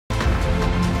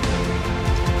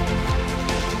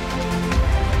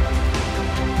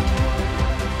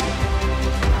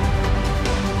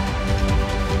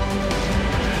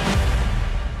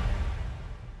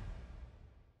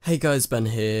Hey guys, Ben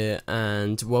here,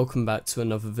 and welcome back to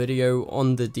another video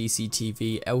on the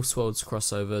DCTV Elseworlds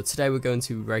crossover. Today we're going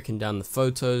to be breaking down the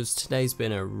photos. Today's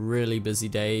been a really busy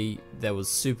day. There was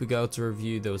Supergirl to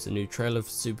review, there was a new trailer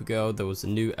for Supergirl, there was a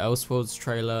new Elseworlds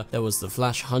trailer, there was the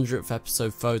Flash 100th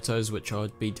episode photos, which I'll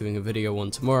be doing a video on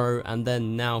tomorrow, and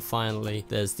then now finally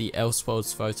there's the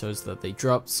Elseworlds photos that they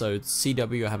dropped. So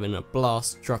CW are having a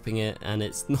blast dropping it, and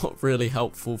it's not really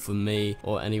helpful for me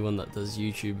or anyone that does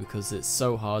YouTube because it's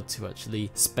so hard to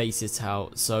actually space it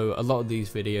out. So a lot of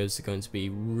these videos are going to be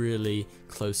really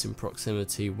close in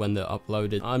proximity when they're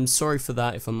uploaded. I'm sorry for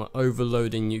that if I'm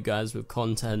overloading you guys with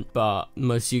content, but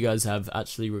most of you guys have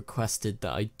actually requested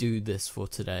that I do this for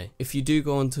today. If you do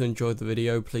go on to enjoy the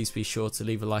video, please be sure to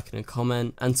leave a like and a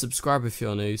comment, and subscribe if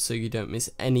you're new so you don't miss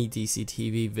any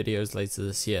DCTV videos later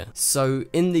this year. So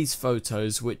in these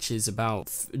photos, which is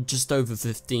about just over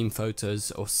 15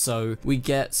 photos or so, we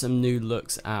get some new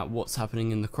looks at what's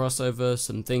happening in the crossover,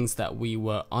 some things that we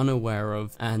were unaware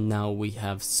of, and now we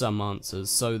have some answers.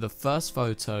 So the first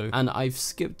photo, and I've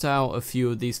skipped out a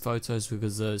few of these photos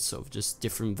because they're sort of just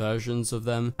different versions of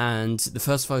them, and the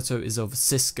first photo is of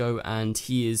Cisco, and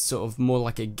he is sort of more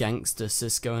like a gangster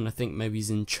Cisco, and I think maybe he's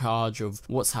in charge of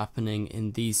what's happening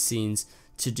in these scenes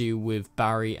to do with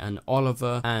Barry and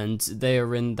Oliver, and they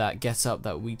are in that get-up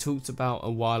that we talked about a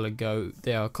while ago.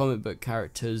 They are comic book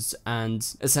characters, and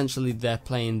essentially they're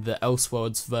playing the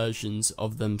Elseworlds versions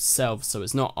of themselves, so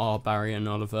it's not our Barry and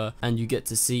Oliver, and you get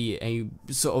to see a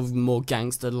sort of more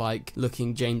gangster-like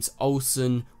looking James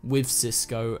Olsen with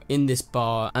Cisco in this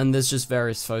bar, and there's just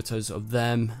various photos of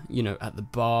them, you know, at the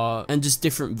bar, and just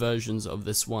different versions of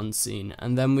this one scene.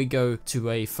 And then we go to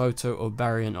a photo of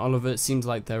Barry and Oliver. It seems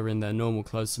like they're in their normal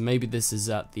close, so maybe this is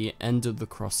at the end of the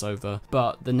crossover.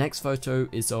 But the next photo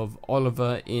is of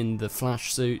Oliver in the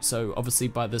Flash suit, so obviously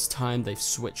by this time they've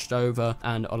switched over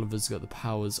and Oliver's got the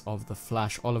powers of the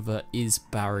Flash. Oliver is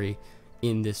Barry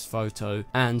in this photo,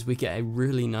 and we get a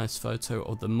really nice photo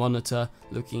of the Monitor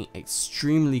looking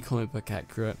extremely comic book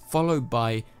accurate, followed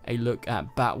by a look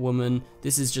at Batwoman.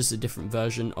 This is just a different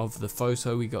version of the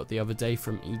photo we got the other day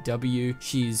from EW.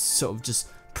 She's sort of just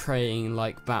praying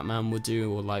like Batman would do,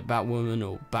 or like Batwoman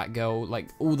or Batgirl, like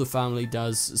all the family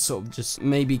does, sort of just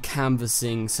maybe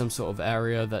canvassing some sort of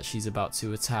area that she's about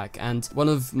to attack. And one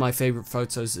of my favorite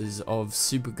photos is of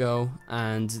Supergirl,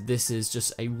 and this is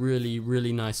just a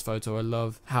really nice photo. I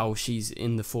love how she's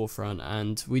in the forefront,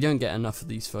 and we don't get enough of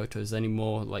these photos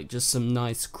anymore, like just some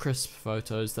nice crisp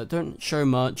photos that don't show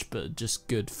much but just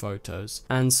good photos.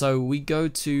 And so we go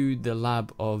to the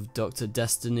lab of Dr.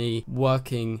 Destiny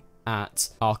working at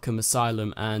Arkham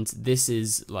Asylum, and this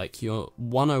is like your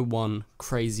 101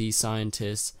 crazy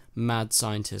scientist, mad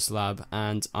scientist lab,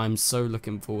 and I'm so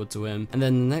looking forward to him. And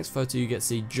then the next photo you get to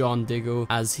see John Diggle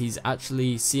as he's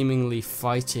actually seemingly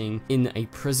fighting in a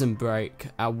prison break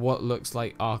at what looks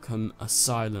like Arkham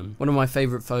Asylum. One of my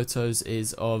favorite photos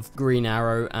is of Green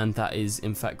Arrow, and that is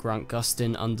in fact Grant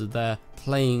Gustin under there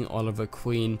playing Oliver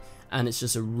Queen, and it's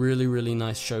just a really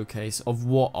nice showcase of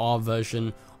what our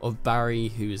version of Barry,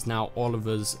 who is now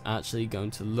Oliver's, actually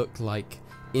going to look like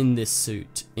in this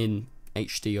suit in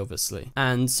HD obviously.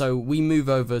 And so we move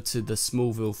over to the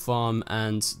Smallville farm,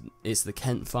 and it's the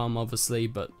Kent farm obviously,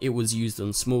 but it was used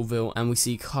on Smallville, and we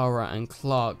see Kara and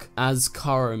Clark as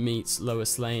Kara meets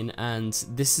Lois Lane, and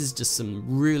this is just some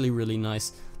really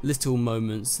nice little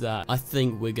moments that I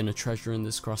think we're gonna treasure in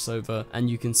this crossover. And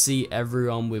you can see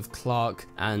everyone with Clark,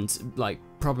 and like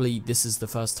probably this is the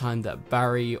first time that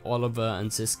Barry, Oliver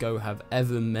and Cisco have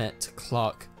ever met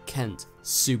Clark Kent,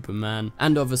 Superman,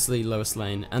 and obviously Lois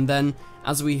Lane. And then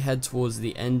as we head towards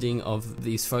the ending of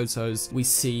these photos, we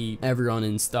see everyone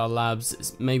in Star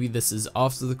Labs. Maybe this is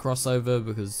after the crossover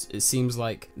because it seems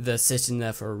like they're sitting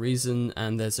there for a reason,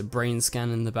 and there's a brain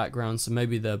scan in the background, so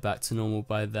maybe they're back to normal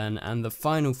by then. And the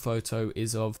final photo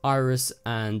is of Iris,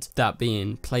 and that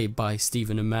being played by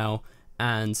Stephen Amell,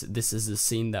 and this is the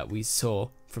scene that we saw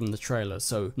from the trailer.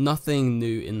 So nothing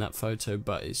new in that photo,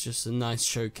 but it's just a nice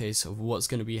showcase of what's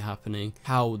going to be happening,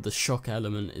 how the shock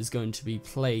element is going to be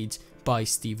played by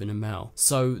Stephen Amell.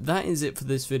 So that is it for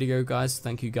this video, guys.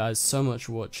 Thank you guys so much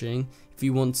for watching. If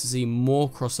you want to see more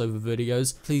crossover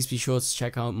videos, please be sure to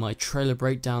check out my trailer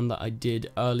breakdown that I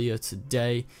did earlier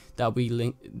today. That'll be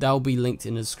linked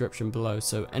in the description below.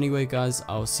 So anyway guys,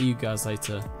 I'll see you guys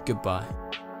later. Goodbye.